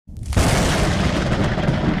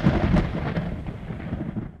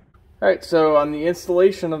Alright, so on the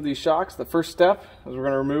installation of these shocks, the first step is we're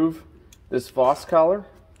going to remove this Voss collar.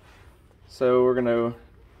 So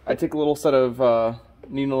I take a little set of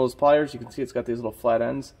needle-nose pliers. You can see it's got these little flat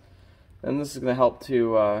ends. And this is going to help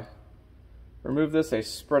to remove this. I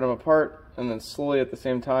spread them apart and then slowly at the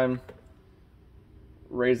same time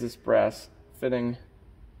raise this brass fitting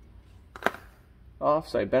off.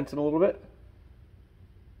 So I bent it a little bit.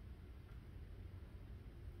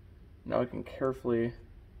 Now I can carefully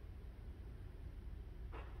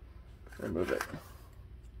remove it.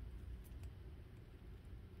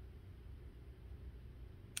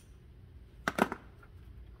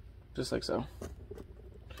 Just like so.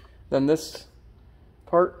 Then this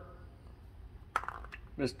part,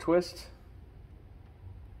 just twist.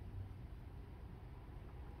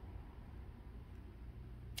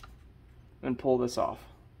 And pull this off.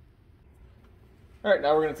 Alright,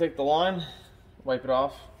 now we're going to take the line, wipe it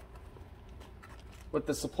off. With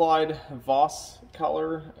the supplied Voss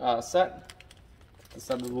collar set, this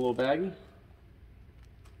out of the little baggie.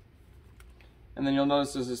 And then you'll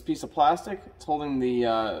notice there's this piece of plastic. It's holding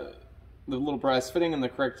the little brass fitting in the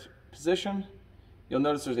correct position. You'll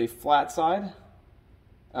notice there's a flat side,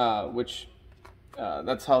 which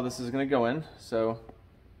that's how this is going to go in. So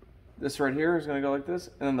this right here is going to go like this,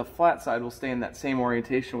 and then the flat side will stay in that same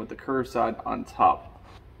orientation with the curved side on top.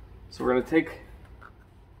 So we're going to take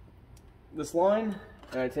this line,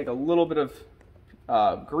 and I take a little bit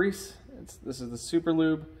of grease. This is the Super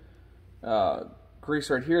Lube grease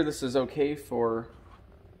right here. This is okay for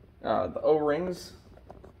the O-rings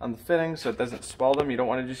on the fitting, so it doesn't swell them. You don't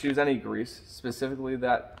want to just use any grease, specifically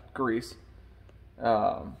that grease.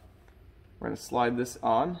 We're going to slide this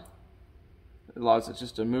on. It allows it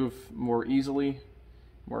just to move more easily,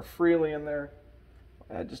 more freely in there.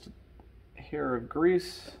 Add just a hair of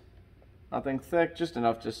grease. Nothing thick, just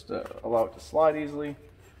enough just to allow it to slide easily.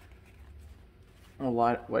 I'll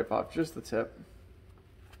wipe off just the tip.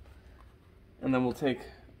 And then we'll take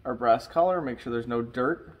our brass collar, make sure there's no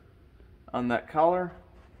dirt on that collar.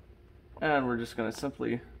 And we're just going to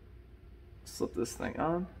simply slip this thing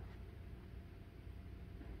on.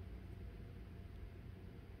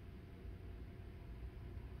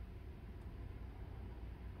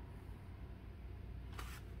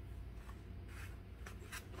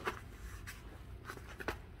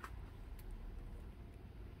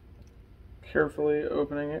 Carefully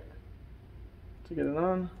opening it to get it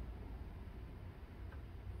on.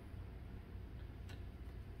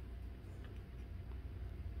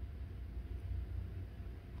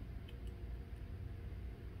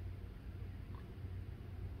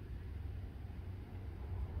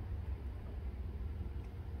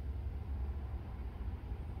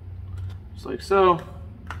 Just like so.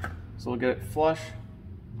 So we'll get it flush.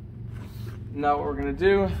 Now what we're going to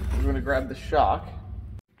do is we're going to grab the shock.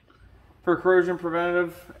 For corrosion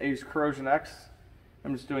preventative, I use Corrosion X.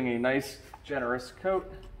 I'm just doing a nice, generous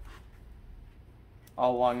coat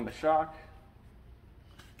all along the shock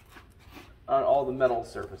on all the metal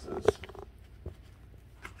surfaces.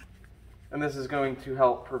 And this is going to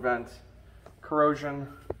help prevent corrosion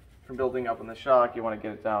from building up in the shock. You want to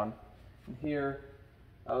get it down in here.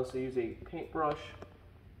 I also use a paintbrush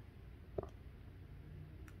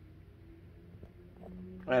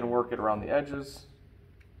and work it around the edges.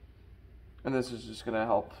 And this is just going to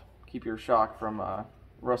help keep your shock from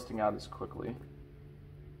rusting out as quickly.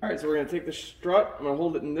 Alright, so we're going to take the strut. I'm going to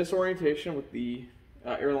hold it in this orientation with the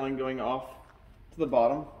airline going off to the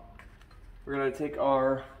bottom. We're going to take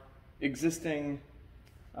our existing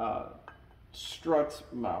strut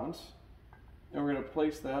mount and we're going to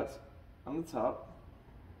place that on the top.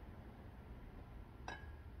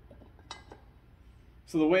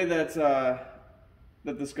 So the way that,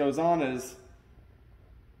 that this goes on is,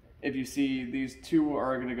 if you see, these two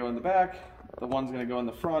are going to go in the back, the one's going to go in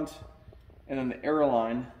the front, and then the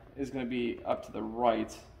airline is going to be up to the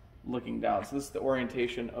right, looking down. So this is the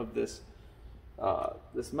orientation of this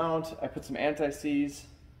this mount. I put some anti-seize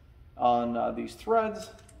on these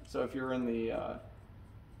threads, so if you're in the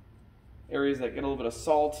areas that get a little bit of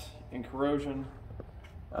salt and corrosion,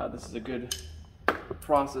 this is a good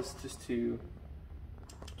process just to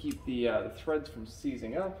keep the threads from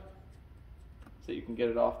seizing up, so you can get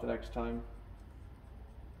it off the next time.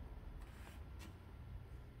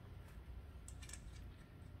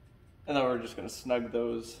 And then we're just going to snug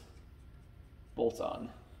those bolts on.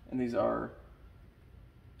 And these are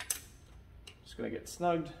just going to get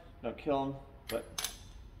snugged, don't kill them, but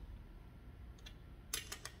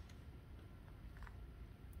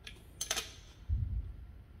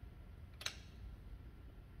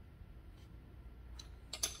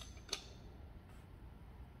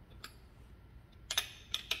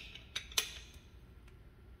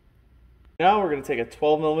Now we're going to take a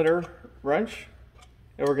 12mm wrench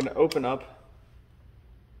and we're going to open up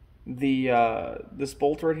the this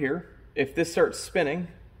bolt right here. If this starts spinning,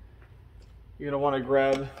 you're going to want to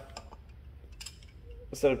grab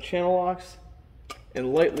a set of channel locks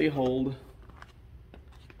and lightly hold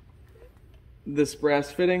this brass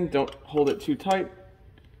fitting. Don't hold it too tight,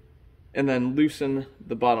 and then loosen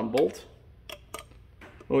the bottom bolt.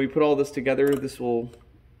 When we put all this together, this will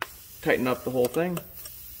tighten up the whole thing.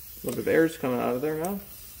 A little bit of air's coming out of there now.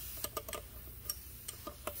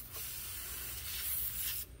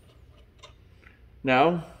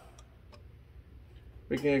 Now,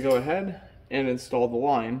 we're going to go ahead and install the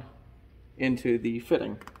line into the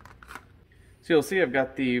fitting. So you'll see I've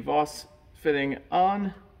got the Voss fitting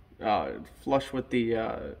on, flush with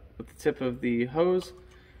the tip of the hose.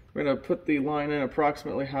 We're going to put the line in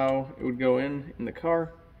approximately how it would go in the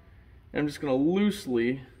car. And I'm just going to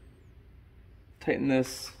loosely tighten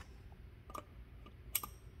this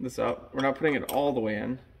up. We're not putting it all the way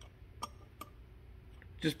in.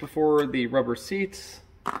 Just before the rubber seats.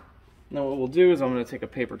 Now what we'll do is I'm going to take a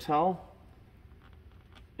paper towel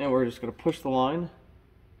and we're just going to push the line.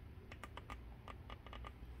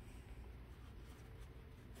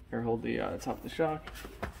 Here, hold the top of the shock.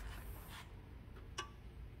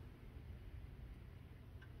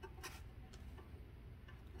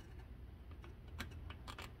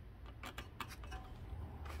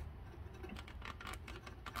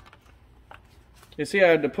 You see I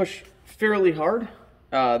had to push fairly hard.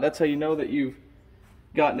 That's how you know that you've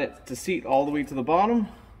gotten it to seat all the way to the bottom.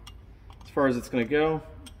 As far as it's going to go,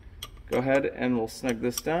 go ahead and we'll snug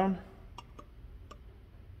this down.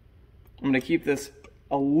 I'm going to keep this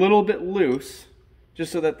a little bit loose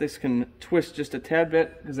just so that this can twist just a tad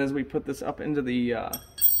bit, because as we put this up into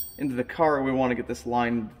the car, we want to get this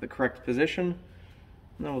line in the correct position.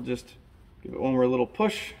 And then we'll just give it one more little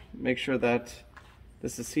push, make sure that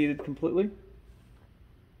this is seated completely,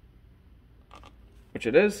 which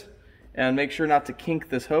it is, and make sure not to kink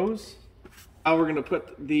this hose. Now we're going to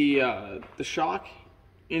put the shock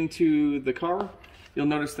into the car. You'll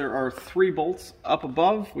notice there are 3 bolts up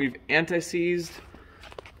above. We've anti-seized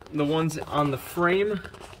the ones on the frame,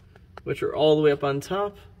 which are all the way up on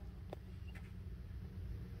top.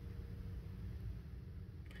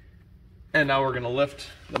 And now we're going to lift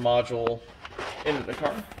the module into the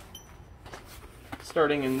car.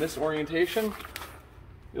 Starting in this orientation,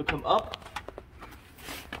 you'll come up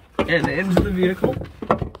and into the vehicle.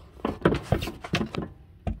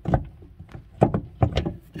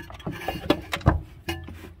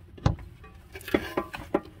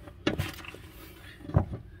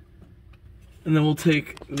 And then we'll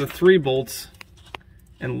take the 3 bolts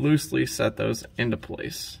and loosely set those into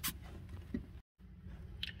place.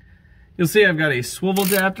 You'll see I've got a swivel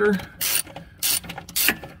adapter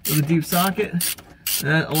with a deep socket, and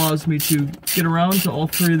that allows me to get around to all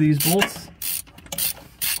 3 of these bolts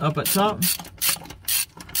up at top.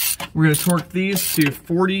 We're going to torque these to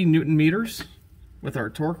 40 Newton meters with our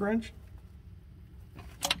torque wrench.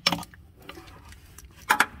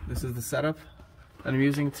 This is the setup that I'm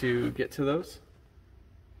using to get to those.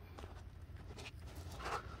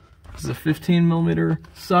 This is a 15mm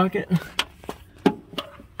socket.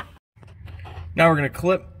 Now we're going to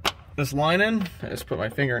clip this line in. I just put my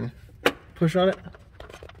finger and push on it.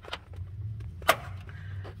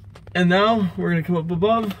 And now we're going to come up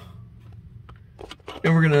above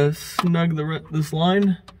and we're going to snug this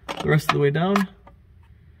line the rest of the way down.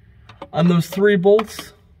 On those 3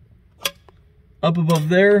 bolts up above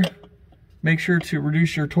there, make sure to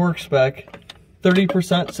reduce your torque spec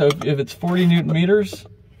 30%. So if it's 40 Newton meters,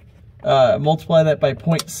 multiply that by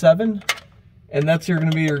 0.7, and that's going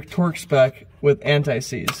to be your torque spec with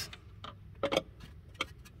anti-seize.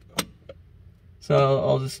 So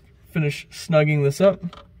I'll just finish snugging this up.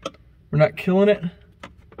 We're not killing it.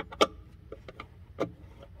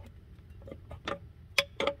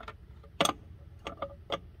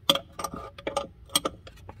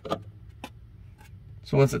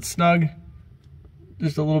 So once it's snug,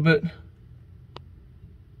 just a little bit,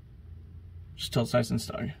 just till it's nice and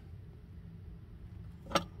snug.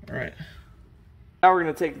 All right. Now we're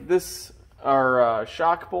going to take this, our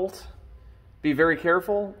shock bolt. Be very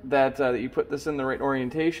careful that you put this in the right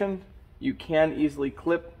orientation. You can easily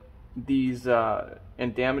clip these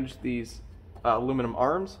and damage these aluminum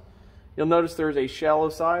arms. You'll notice there's a shallow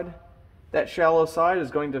side. That shallow side is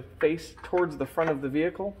going to face towards the front of the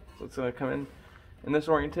vehicle. So it's going to come in this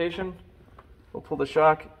orientation. We'll pull the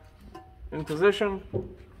shock in position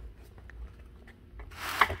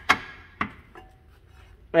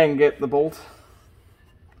and get the bolt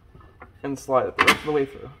and slide it the rest of the way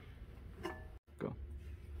through. Go.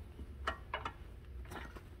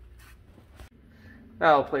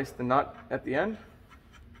 Now I'll place the nut at the end.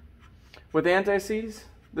 With anti-seize,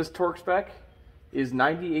 this torque spec is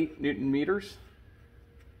 98 Newton meters.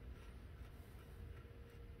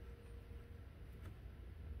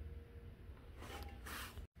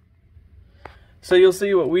 So you'll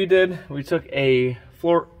see what we did. We took a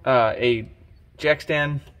jack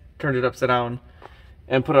stand, turned it upside down,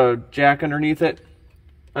 and put a jack underneath it,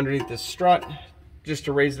 underneath this strut, just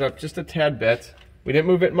to raise it up just a tad bit. We didn't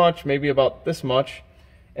move it much, maybe about this much.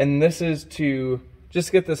 And this is to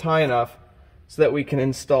just get this high enough so that we can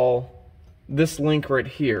install this link right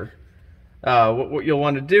here. What you'll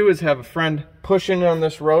want to do is have a friend pushing on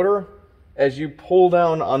this rotor as you pull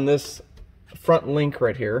down on this front link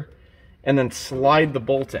right here, and then slide the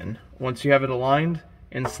bolt in. Once you have it aligned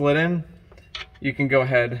and slid in, you can go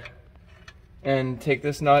ahead and take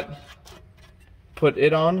this nut, put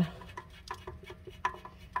it on,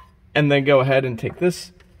 and then go ahead and take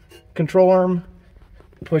this control arm,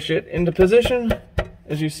 push it into position,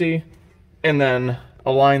 as you see, and then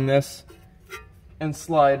align this and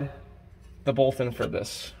slide the bolt in for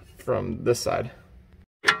this from this side.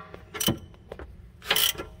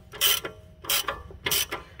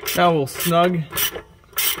 Now we'll snug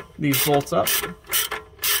these bolts up.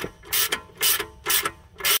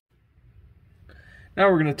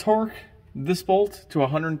 Now we're going to torque this bolt to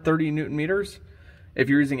 130 Newton meters. If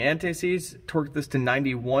you're using anti-seize, torque this to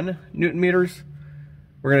 91 Newton meters.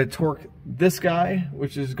 We're going to torque this guy,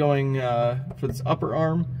 which is going for this upper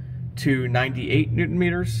arm, to 98 Newton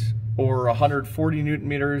meters, or 140 Newton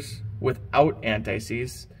meters without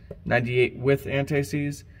anti-seize, 98 with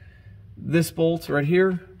anti-seize. This bolt right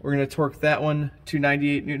here, we're going to torque that one to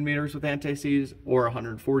 98 Newton meters with anti-seize, or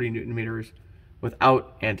 140 Newton meters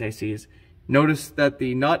without anti-seize. Notice that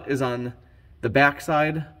the nut is on the back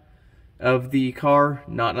side of the car,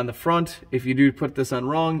 not on the front. If you do put this on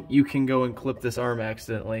wrong, you can go and clip this arm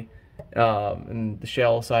accidentally. And the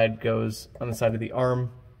shell side goes on the side of the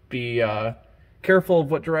arm. Be careful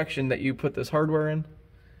of what direction that you put this hardware in.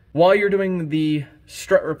 While you're doing the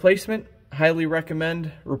strut replacement, highly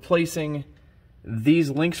recommend replacing these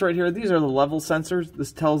links right here. These are the level sensors.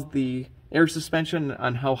 This tells the air suspension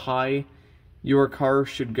on how high your car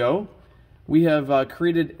should go. We have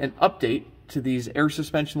created an update to these air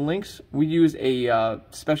suspension links. We use a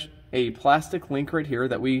plastic link right here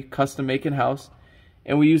that we custom make in-house,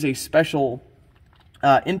 and we use a special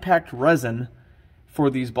impact resin for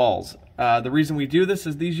these balls. The reason we do this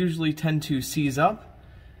is these usually tend to seize up,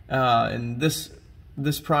 and this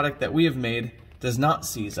product that we have made does not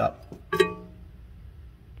seize up.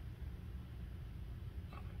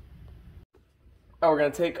 Now we're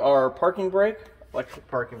going to take our parking brake, electric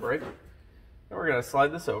parking brake, and we're going to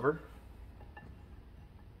slide this over.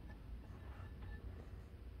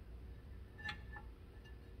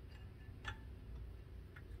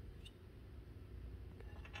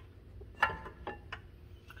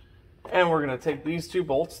 And we're going to take these two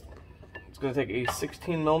bolts. It's going to take a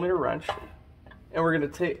 16mm wrench, and we're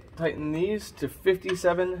going to tighten these to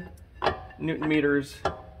 57 Newton meters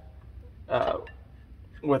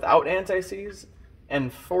without anti-seize,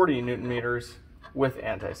 and 40 Newton meters with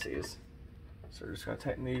anti-seize. So we're just going to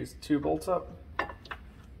tighten these two bolts up.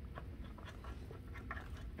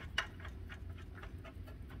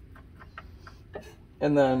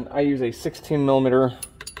 And then I use a 16mm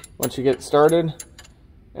once you get started.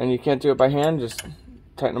 And you can't do it by hand, just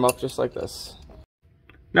tighten them up just like this.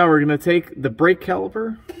 Now we're going to take the brake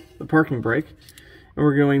caliper, the parking brake, and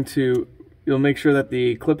we're going to, you'll make sure that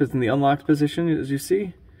the clip is in the unlocked position, as you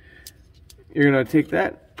see. You're going to take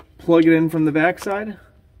that, plug it in from the back side,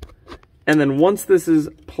 and then once this is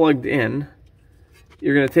plugged in,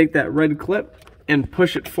 you're going to take that red clip and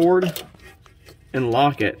push it forward and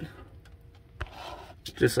lock it,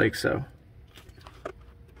 just like so.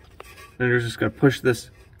 And you're just going to push this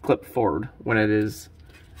clip forward when it is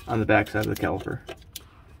on the back side of the caliper.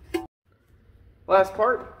 Last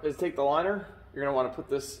part is take the liner. You're going to want to put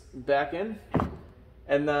this back in,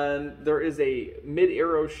 and then there is a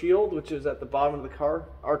mid-aero shield which is at the bottom of the car.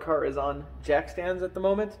 Our car is on jack stands at the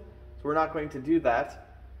moment, so we're not going to do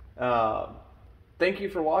that. Thank you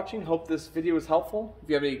for watching. Hope this video was helpful. If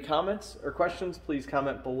you have any comments or questions, please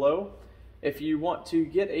comment below. If you want to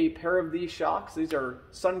get a pair of these shocks, these are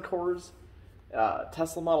Suncor's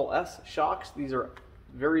Tesla Model S shocks. These are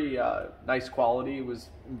very nice quality. Was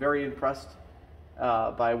very impressed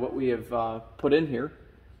by what we have put in here.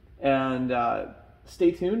 And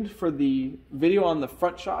stay tuned for the video on the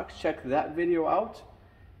front shocks. Check that video out.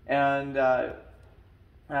 And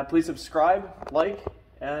please subscribe, like,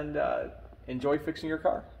 and enjoy fixing your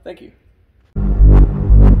car. Thank you.